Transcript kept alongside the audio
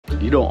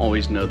You don't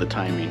always know the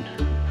timing.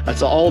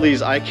 That's all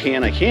these I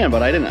can,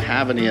 but I didn't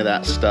have any of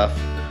that stuff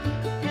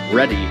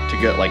ready to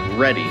go, like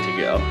ready to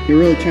go. You're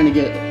really trying to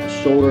get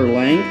shoulder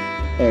length,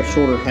 or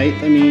shoulder height,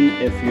 I mean,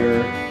 if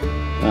you're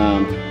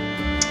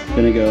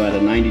gonna go at a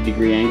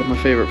 90-degree angle. My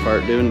favorite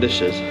part, doing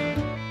dishes.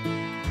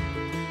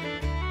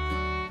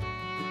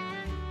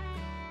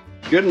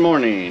 Good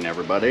morning,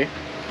 everybody.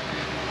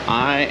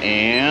 I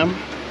am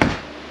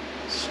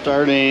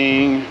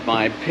starting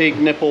my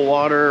pig nipple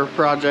water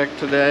project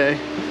today.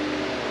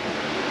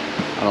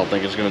 I don't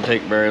think it's gonna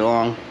take very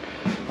long.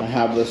 I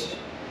have this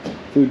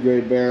food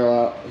grade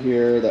barrel out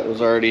here that was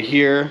already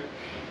here.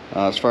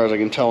 As far as I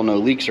can tell, no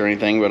leaks or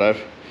anything, but I'm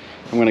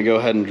gonna go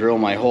ahead and drill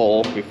my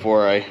hole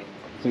before I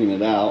clean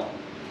it out.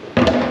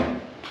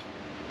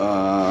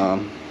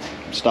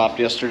 Stopped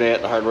yesterday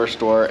at the hardware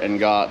store and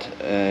got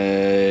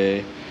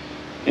a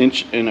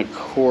 1.25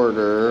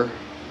 inch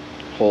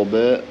hole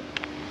bit.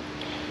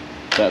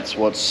 That's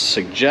what's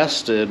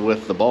suggested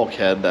with the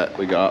bulkhead that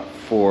we got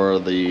for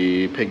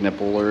the pig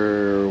nipple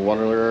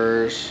water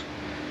lures.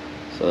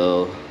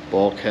 So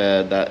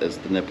bulkhead, that is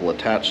the nipple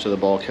attached to the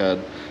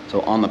bulkhead.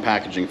 So on the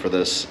packaging for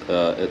this,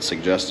 it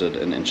suggested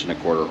an 1.25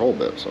 inch hole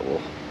bit. So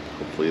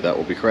hopefully that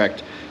will be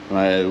correct. When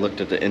I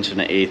looked at the 1 1/8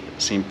 inch,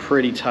 it seemed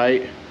pretty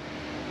tight.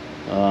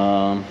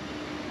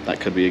 That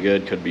could be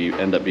good, could be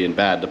end up being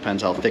bad.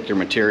 Depends how thick your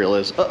material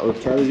is. Uh-oh,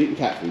 Charlie's eating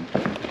cat food.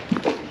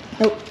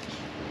 Oh,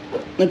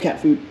 no cat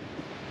food.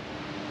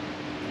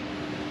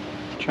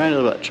 Trying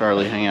to let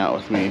Charlie hang out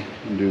with me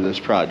and do this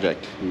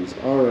project. He's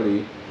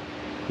already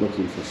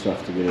looking for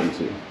stuff to get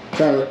into.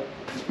 Charlie,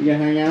 you gonna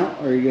hang out,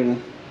 or are you gonna?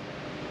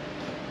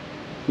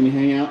 Can you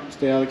hang out,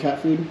 stay out of the cat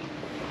food?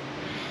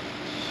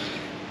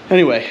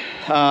 Anyway,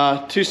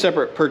 2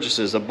 separate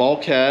purchases. A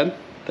bulkhead,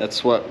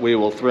 that's what we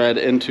will thread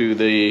into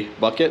the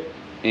bucket,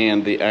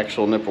 and the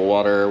actual nipple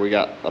water. We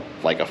got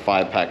like a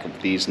 5-pack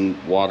of these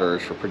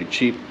waters for pretty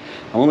cheap.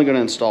 I'm only gonna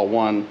install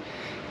one,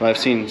 but I've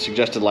seen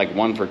suggested like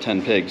 1 for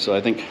 10 pigs. So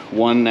I think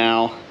 1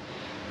 now.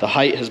 The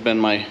height has been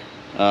my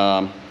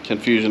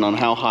confusion on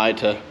how high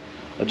to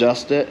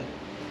adjust it.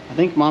 I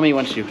think Mommy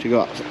wants you to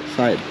go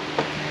outside.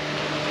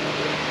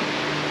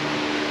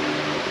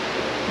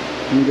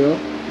 Can you go?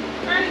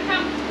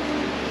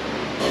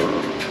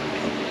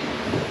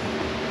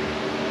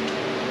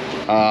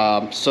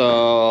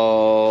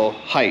 So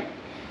height.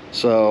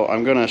 So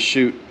I'm gonna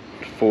shoot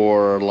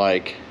for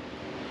like,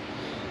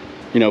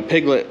 you know,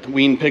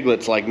 weaned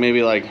piglets, like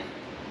maybe like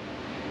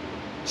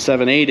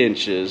 7-8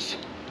 inches,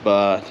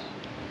 but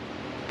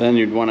then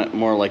you'd want it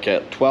more like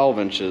at 12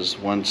 inches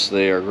once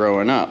they are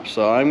growing up.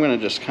 So I'm gonna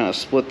just kind of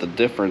split the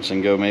difference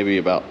and go maybe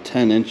about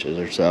 10 inches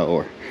or so,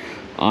 or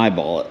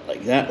eyeball it.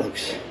 Like that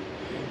looks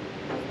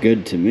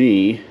good to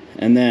me.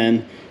 And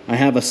then I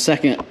have a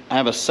second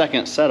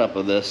setup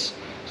of this.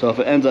 So if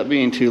it ends up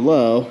being too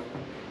low,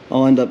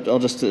 I'll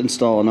just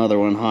install another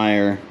one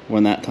higher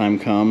when that time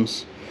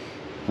comes,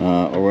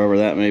 or wherever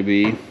that may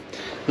be.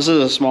 This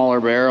is a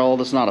smaller barrel.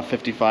 This is not a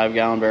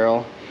 55-gallon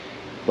barrel,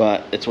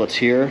 but it's what's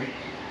here.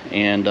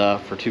 And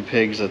for 2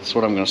 pigs, that's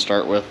what I'm going to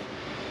start with.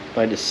 If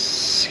I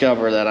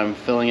discover that I'm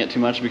filling it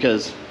too much,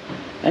 because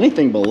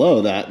anything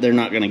below that they're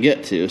not going to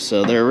get to,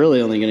 so they're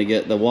really only going to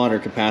get the water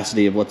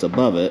capacity of what's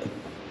above it.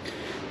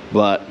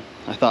 But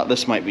I thought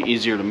this might be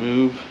easier to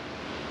move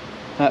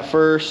at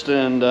first,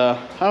 and I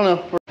don't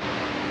know.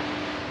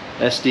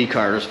 SD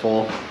card is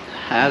full,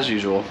 as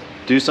usual.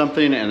 Do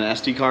something and the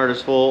SD card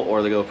is full,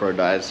 or the GoPro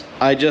dies.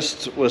 I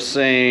just was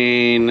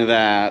saying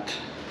that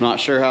not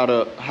sure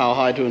how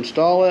high to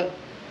install it.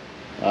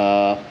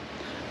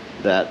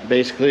 That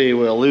basically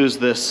we'll lose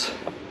this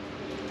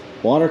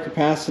water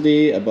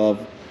capacity above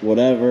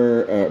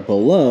whatever, or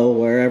below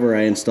wherever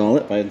I install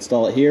it. If I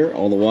install it here,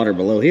 all the water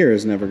below here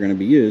is never going to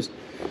be used.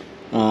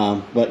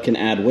 But can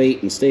add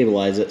weight and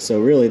stabilize it.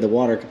 So really the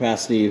water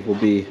capacity will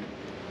be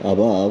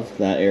above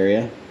that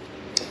area.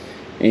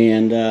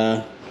 And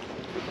I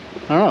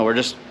don't know, we're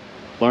just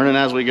learning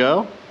as we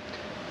go.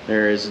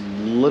 There is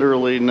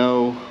literally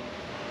no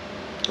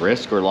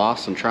risk or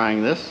loss in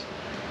trying this.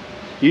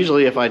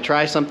 Usually if I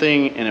try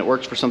something and it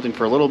works for something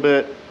for a little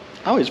bit,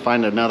 I always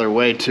find another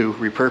way to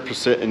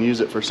repurpose it and use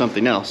it for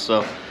something else.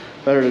 So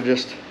better to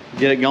just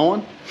get it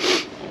going.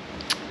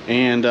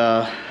 And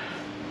yeah,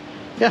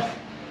 I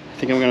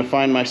think I'm gonna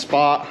find my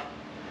spot.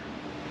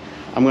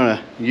 I'm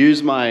gonna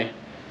use my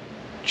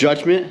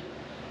judgment,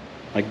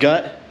 my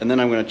gut, and then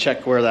I'm gonna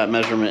check where that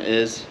measurement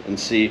is and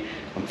see.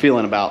 I'm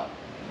feeling about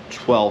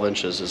 12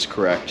 inches is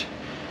correct.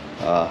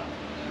 So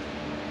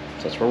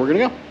that's where we're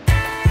gonna go.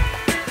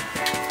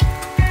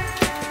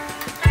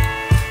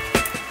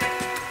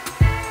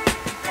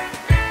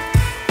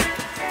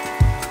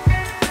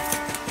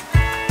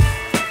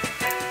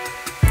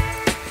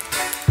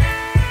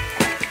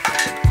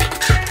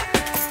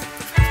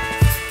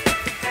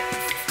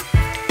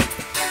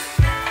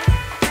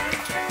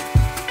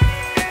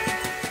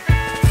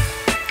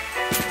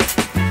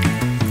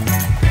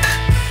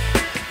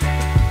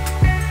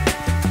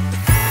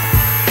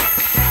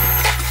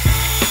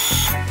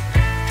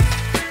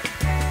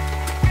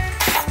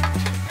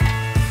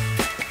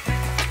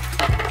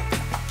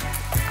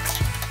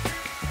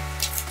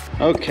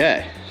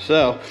 Okay,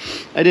 so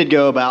I did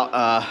go about,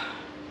 I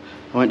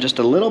went just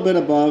a little bit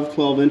above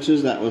 12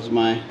 inches. That was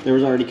there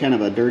was already kind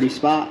of a dirty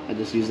spot. I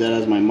just used that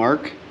as my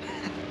mark.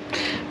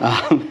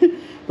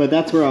 But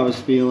that's where I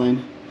was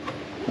feeling.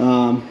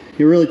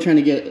 You're really trying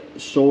to get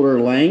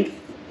shoulder length,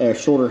 or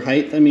shoulder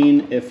height, I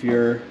mean, if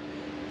you're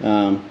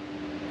gonna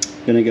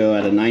go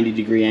at a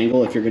 90-degree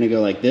angle. If you're gonna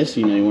go like this,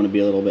 you know, you wanna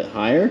be a little bit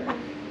higher.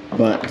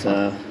 But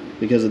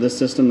because of this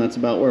system, that's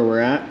about where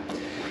we're at.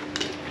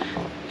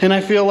 And I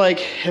feel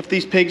like if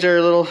these pigs are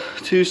a little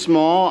too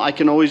small, I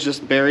can always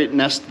just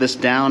nest this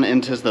down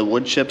into the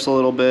wood chips a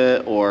little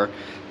bit, or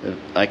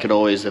I could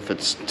always, if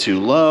it's too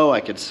low, I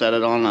could set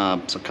it on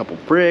a couple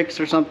bricks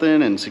or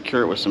something and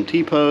secure it with some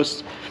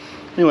T-posts.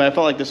 Anyway, I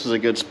felt like this was a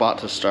good spot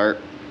to start.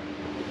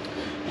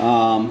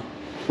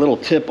 Little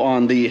tip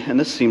on and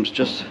this seems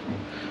just,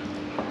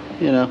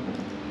 you know,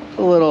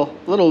 a little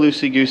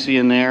loosey-goosey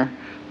in there,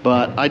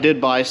 but I did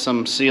buy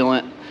some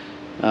sealant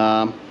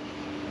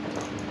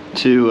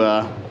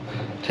to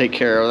take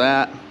care of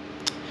that.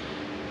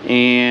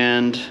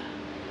 And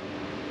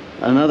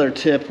another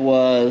tip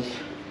was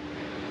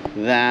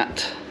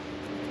that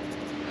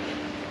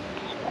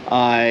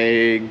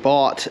I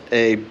bought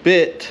a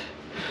bit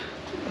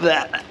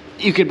that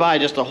you could buy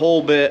just a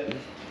whole bit,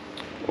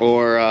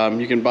 or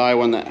you can buy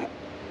one that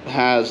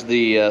has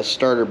the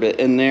starter bit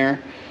in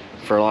there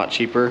for a lot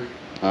cheaper.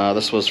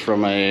 This was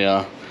from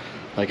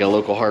like a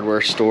local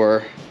hardware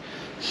store,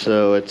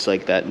 so it's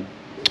like that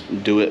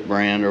Do It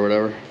brand or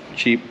whatever,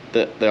 cheap.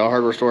 The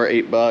hardware store,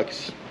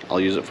 $8. I'll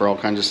use it for all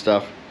kinds of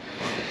stuff.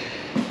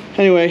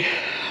 Anyway,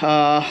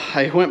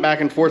 I went back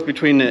and forth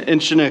between the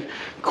 1.25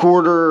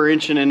 or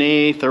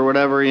 1.125 or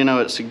whatever, you know,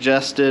 it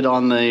suggested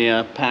on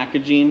the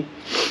packaging,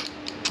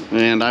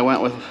 and I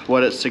went with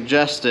what it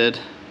suggested.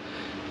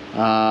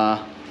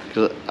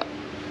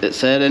 It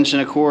said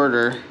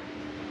 1.25.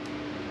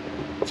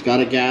 It's got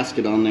a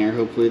gasket on there.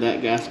 Hopefully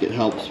that gasket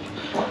helps.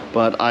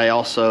 But I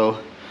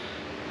also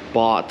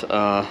bought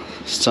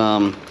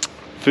some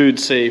food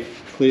safe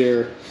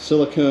clear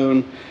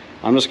silicone.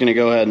 I'm just gonna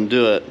go ahead and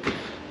do it.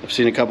 I've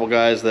seen a couple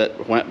guys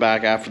that went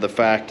back after the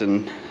fact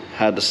and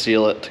had to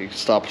seal it to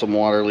stop some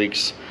water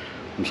leaks.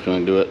 I'm just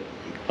gonna do it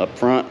up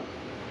front.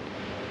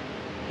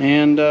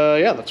 And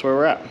yeah, that's where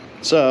we're at.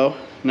 So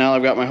now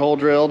I've got my hole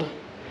drilled.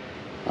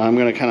 I'm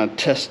gonna kind of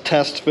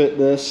test fit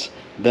this.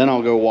 Then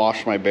I'll go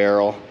wash my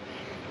barrel.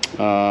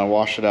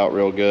 Wash it out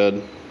real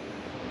good.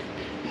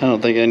 I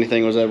don't think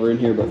anything was ever in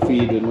here but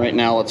feed, and right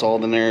now that's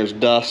all in there is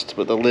dust,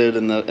 but the lid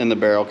and the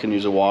barrel can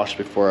use a wash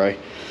before I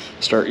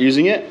start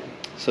using it.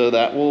 So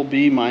that will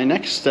be my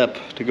next step,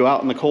 to go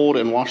out in the cold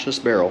and wash this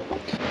barrel.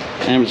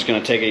 And I'm just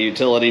gonna take a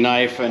utility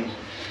knife and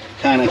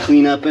kind of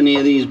clean up any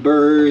of these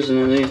burrs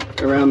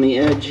and around the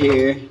edge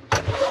here.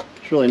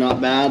 It's really not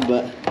bad,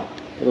 but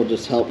it'll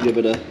just help give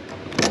it a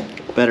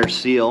better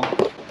seal.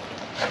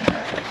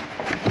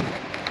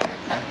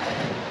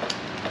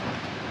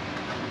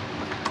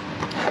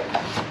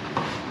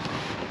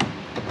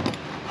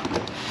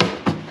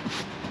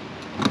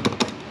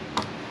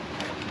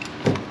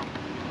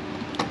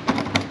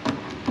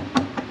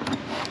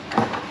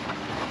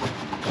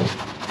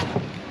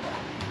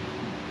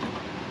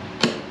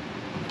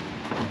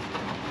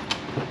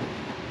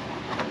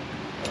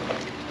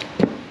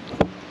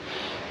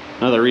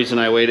 Another reason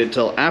I waited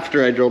till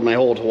after I drilled my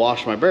hole to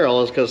wash my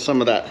barrel is because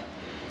some of that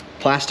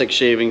plastic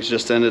shavings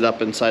just ended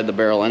up inside the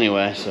barrel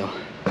anyway, so.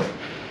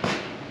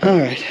 All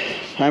right,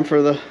 time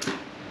for the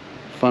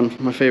fun,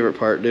 my favorite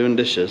part, doing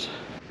dishes.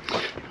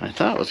 I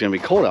thought it was gonna be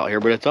cold out here,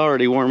 but it's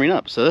already warming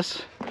up, so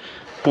this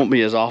won't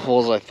be as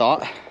awful as I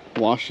thought.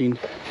 Washing,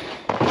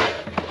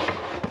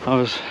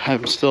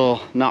 I'm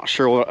still not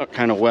sure what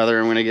kind of weather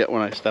I'm gonna get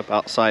when I step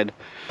outside.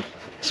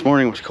 This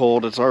morning was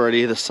cold. It's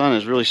already, the sun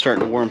is really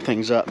starting to warm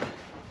things up.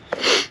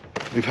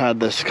 We've had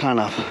this kind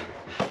of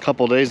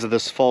couple days of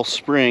this false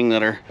spring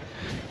that are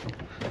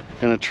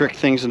gonna trick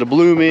things into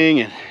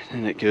blooming,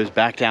 and it goes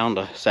back down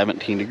to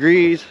 17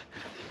 degrees.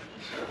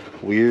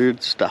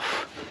 Weird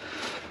stuff,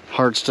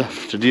 hard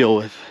stuff to deal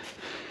with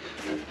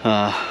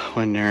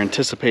when you're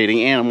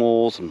anticipating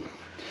animals and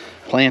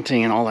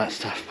planting and all that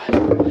stuff.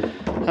 All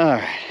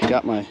right,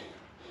 got my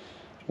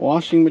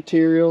washing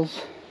materials,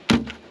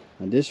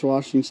 my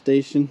dishwashing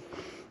station.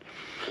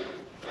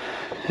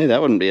 Hey,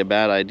 that wouldn't be a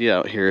bad idea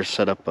out here,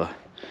 set up a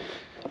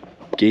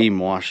game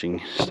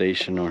washing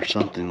station or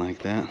something like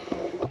that.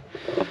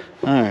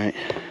 All right,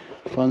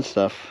 fun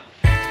stuff.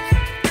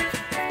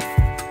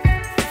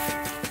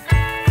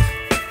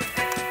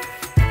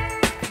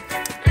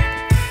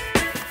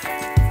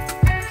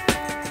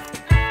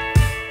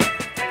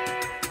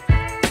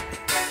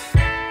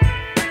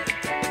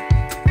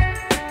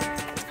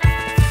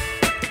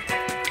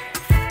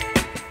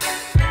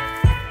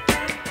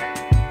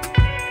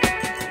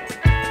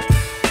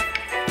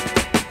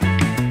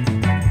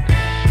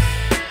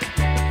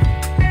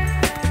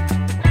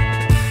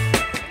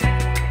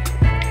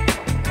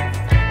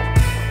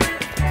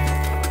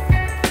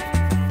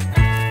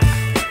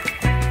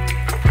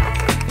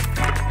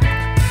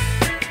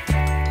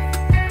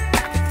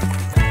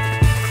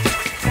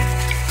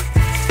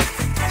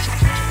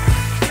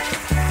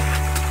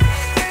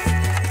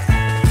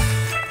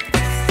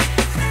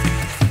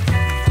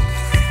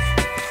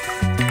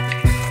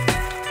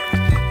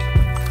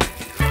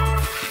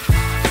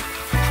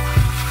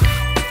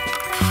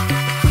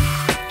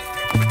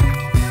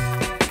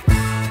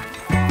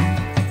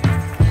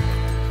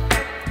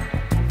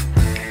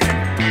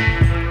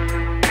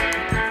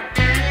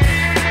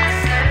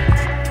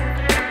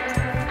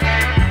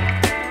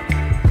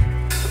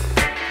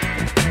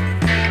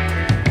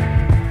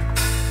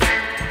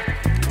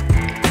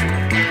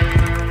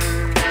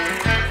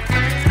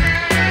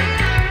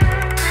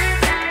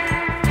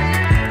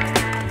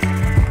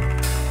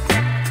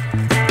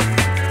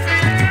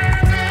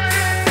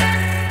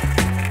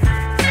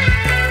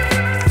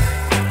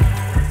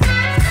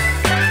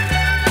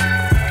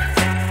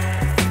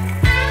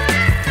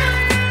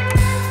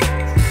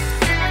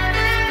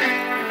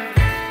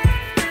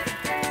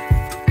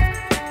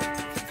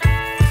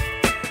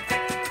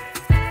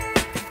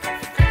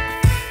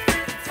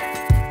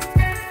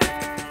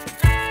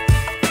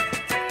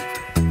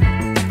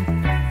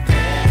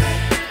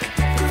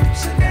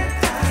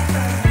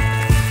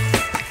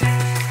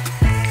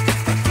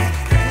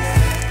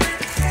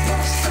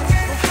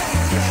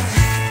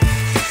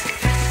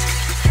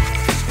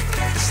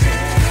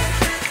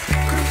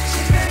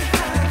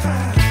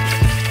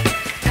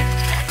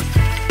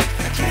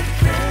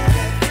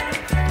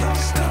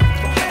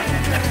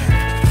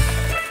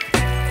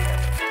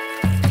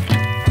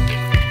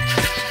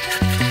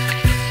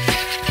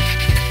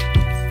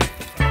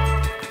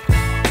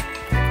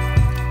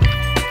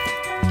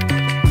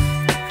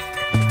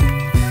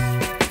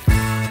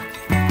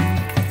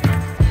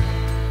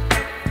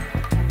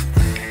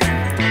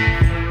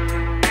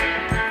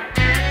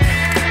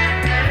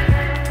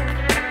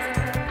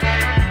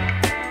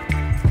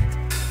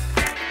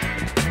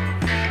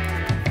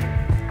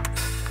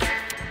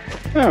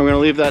 All right, I'm gonna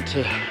leave that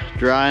to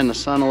dry in the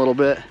sun a little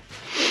bit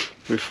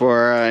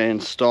before I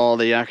install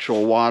the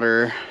actual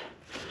water.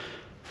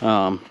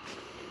 I'm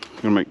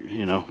gonna make,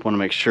 want to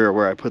make sure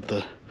where I put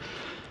the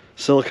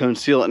silicone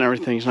sealant and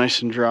everything's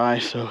nice and dry.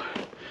 So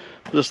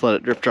I'll just let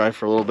it drip dry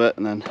for a little bit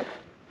and then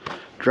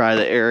dry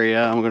the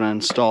area. I'm gonna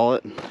install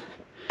it and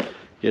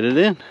get it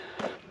in.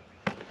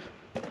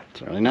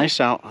 It's really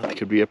nice out. It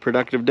could be a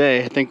productive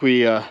day. I think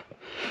we are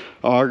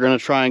gonna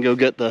try and go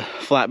get the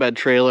flatbed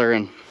trailer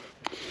and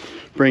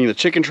bring the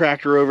chicken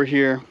tractor over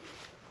here.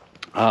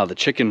 The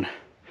chicken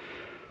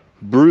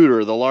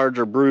brooder, the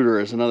larger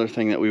brooder, is another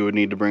thing that we would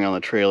need to bring on the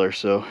trailer.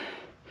 So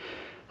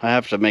I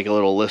have to make a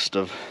little list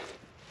of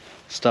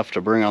stuff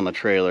to bring on the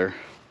trailer.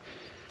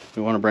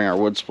 We want to bring our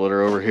wood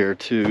splitter over here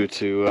too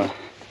to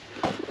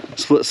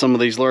split some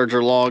of these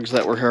larger logs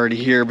that were already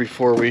here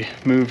before we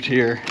moved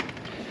here,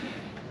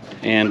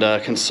 and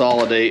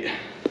consolidate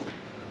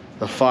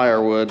the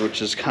firewood,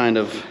 which is kind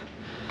of,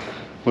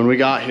 when we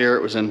got here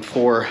it was in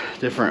 4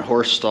 different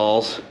horse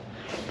stalls,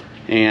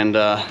 and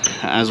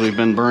as we've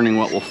been burning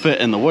what will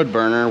fit in the wood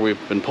burner, we've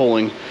been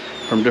pulling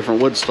from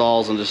different wood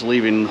stalls and just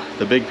leaving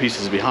the big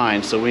pieces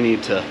behind. So we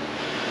need to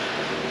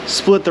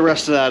split the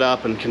rest of that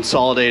up and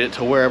consolidate it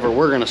to wherever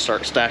we're going to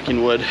start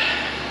stacking wood.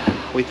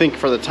 We think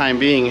for the time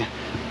being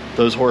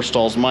those horse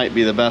stalls might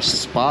be the best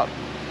spot,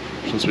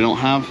 since we don't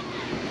have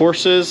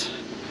horses,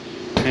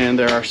 and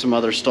there are some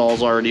other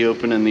stalls already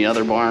open in the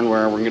other barn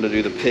where we're going to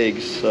do the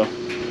pigs. So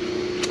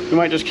we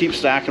might just keep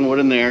stacking wood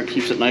in there. It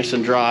keeps it nice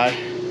and dry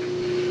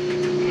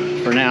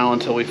for now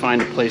until we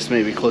find a place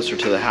maybe closer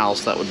to the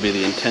house. That would be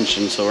the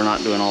intention, so we're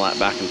not doing all that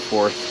back and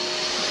forth.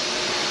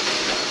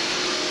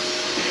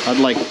 I'd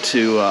like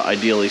to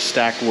ideally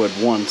stack wood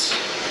once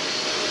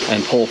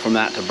and pull from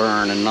that to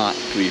burn, and not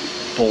be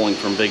pulling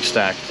from big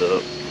stack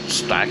to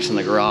stacks in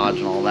the garage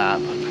and all that,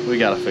 but we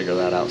got to figure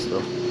that out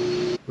still.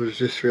 I was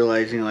just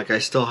realizing, like, I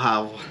still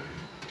have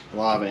a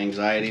lot of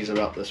anxieties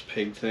about this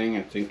pig thing.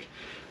 I think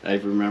I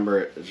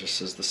remember it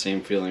just as the same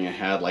feeling I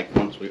had like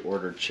once we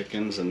ordered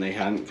chickens and they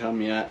hadn't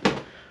come yet,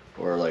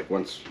 or like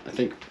once, I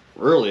think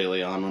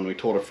early on when we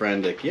told a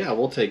friend, like, yeah,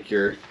 we'll take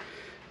your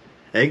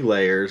egg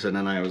layers, and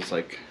then I was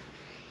like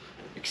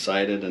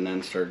excited and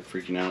then started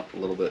freaking out a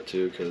little bit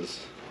too,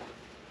 because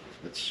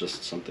it's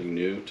just something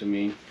new to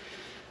me.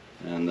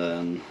 And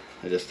then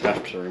I just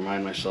have to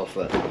remind myself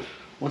that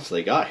once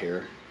they got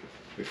here,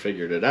 we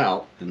figured it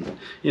out, and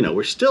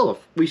we still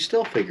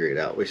figure it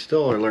out. We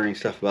still are learning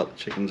stuff about the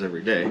chickens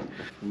every day.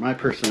 For my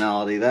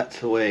personality, that's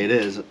the way it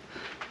is.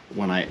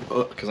 When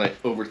because I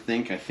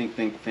overthink, I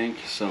think.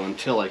 So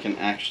until I can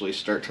actually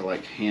start to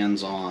like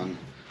hands-on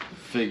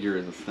figure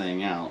the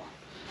thing out,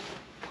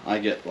 I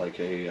get like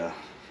a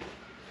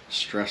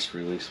stress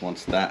release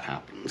once that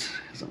happens.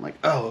 Because I'm like,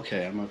 oh,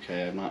 okay, I'm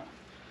okay. I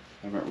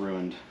haven't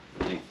ruined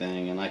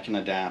anything, and I can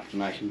adapt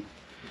and I can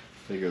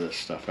figure this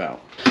stuff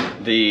out.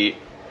 The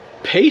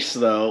pace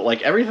though,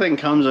 like, everything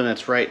comes in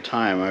its right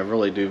time. I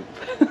really do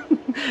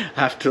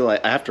I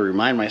have to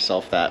remind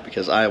myself that,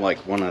 because I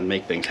like want to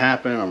make things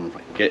happen. I'm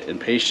like, get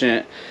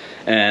impatient,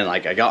 and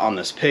like I got on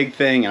this pig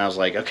thing and I was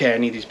like, okay, I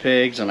need these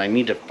pigs and I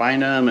need to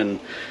find them, and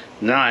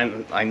now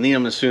I need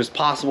them as soon as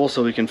possible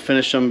so we can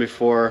finish them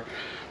before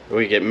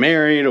we get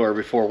married or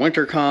before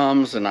winter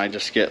comes. And I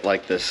just get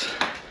like this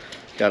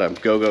got a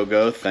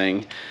go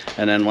thing.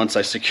 And then once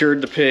I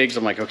secured the pigs,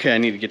 I'm like, okay, I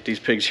need to get these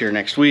pigs here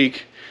next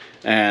week.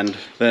 And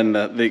then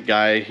the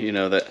guy,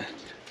 that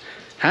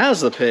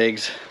has the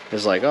pigs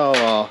is like, oh,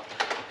 well,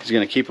 he's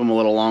gonna keep them a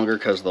little longer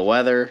because of the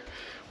weather.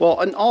 Well,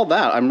 and all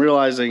that, I'm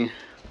realizing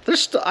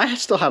I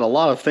still had a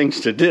lot of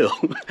things to do.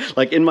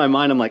 Like in my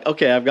mind, I'm like,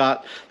 okay, I've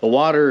got the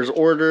waters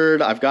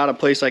ordered. I've got a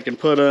place I can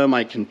put them.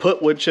 I can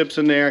put wood chips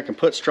in there. I can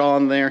put straw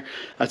in there.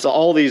 That's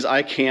all these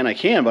I can,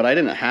 but I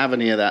didn't have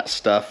any of that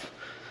stuff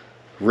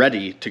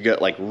ready to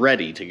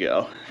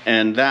go.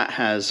 And that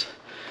has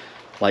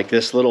like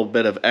this little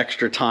bit of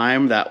extra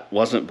time that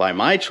wasn't by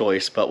my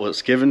choice, but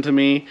was given to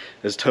me,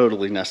 is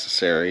totally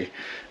necessary,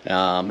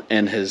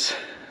 and has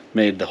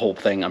made the whole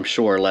thing, I'm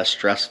sure, less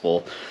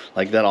stressful.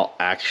 Like that I'll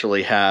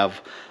actually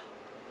have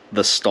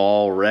the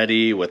stall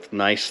ready with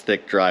nice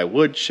thick dry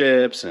wood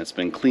chips, and it's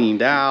been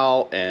cleaned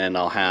out, and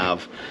I'll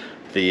have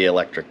the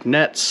electric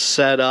nets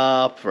set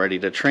up ready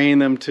to train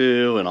them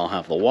to, and I'll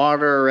have the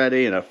water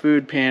ready and a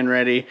food pan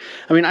ready.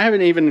 I mean, I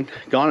haven't even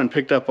gone and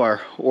picked up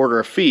our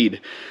order of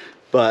feed,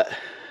 but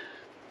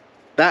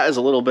that is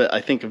a little bit,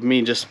 I think, of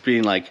me just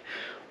being like,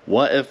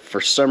 what if for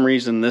some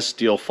reason this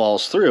deal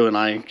falls through and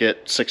I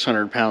get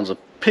 600 pounds of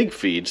pig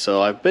feed?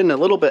 So I've been a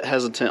little bit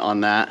hesitant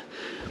on that,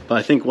 but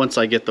I think once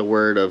I get the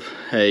word of,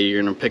 hey,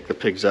 you're gonna pick the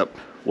pigs up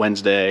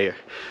Wednesday,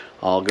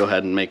 I'll go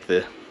ahead and make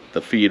the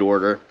feed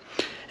order.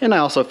 And I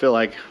also feel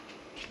like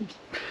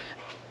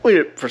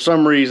we, for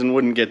some reason,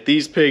 wouldn't get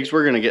these pigs,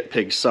 we're gonna get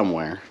pigs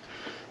somewhere.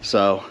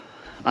 So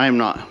I am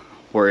not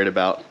worried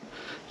about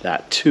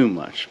that too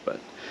much.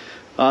 But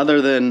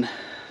other than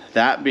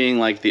that being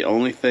like the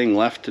only thing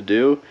left to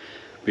do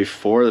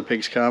before the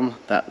pigs come,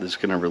 that is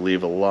gonna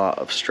relieve a lot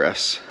of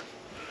stress.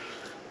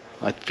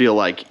 I feel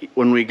like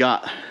when we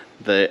got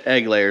the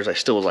egg layers, I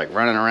still was like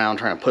running around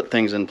trying to put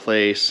things in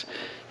place.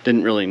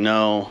 Didn't really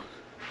know.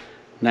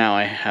 Now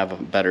I have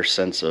a better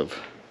sense of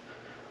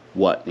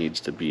what needs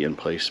to be in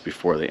place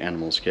before the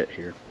animals get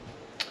here.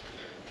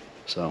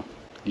 So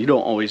you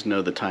don't always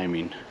know the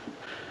timing.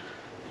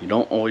 You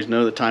don't always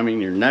know the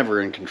timing. You're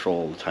never in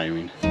control of the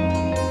timing.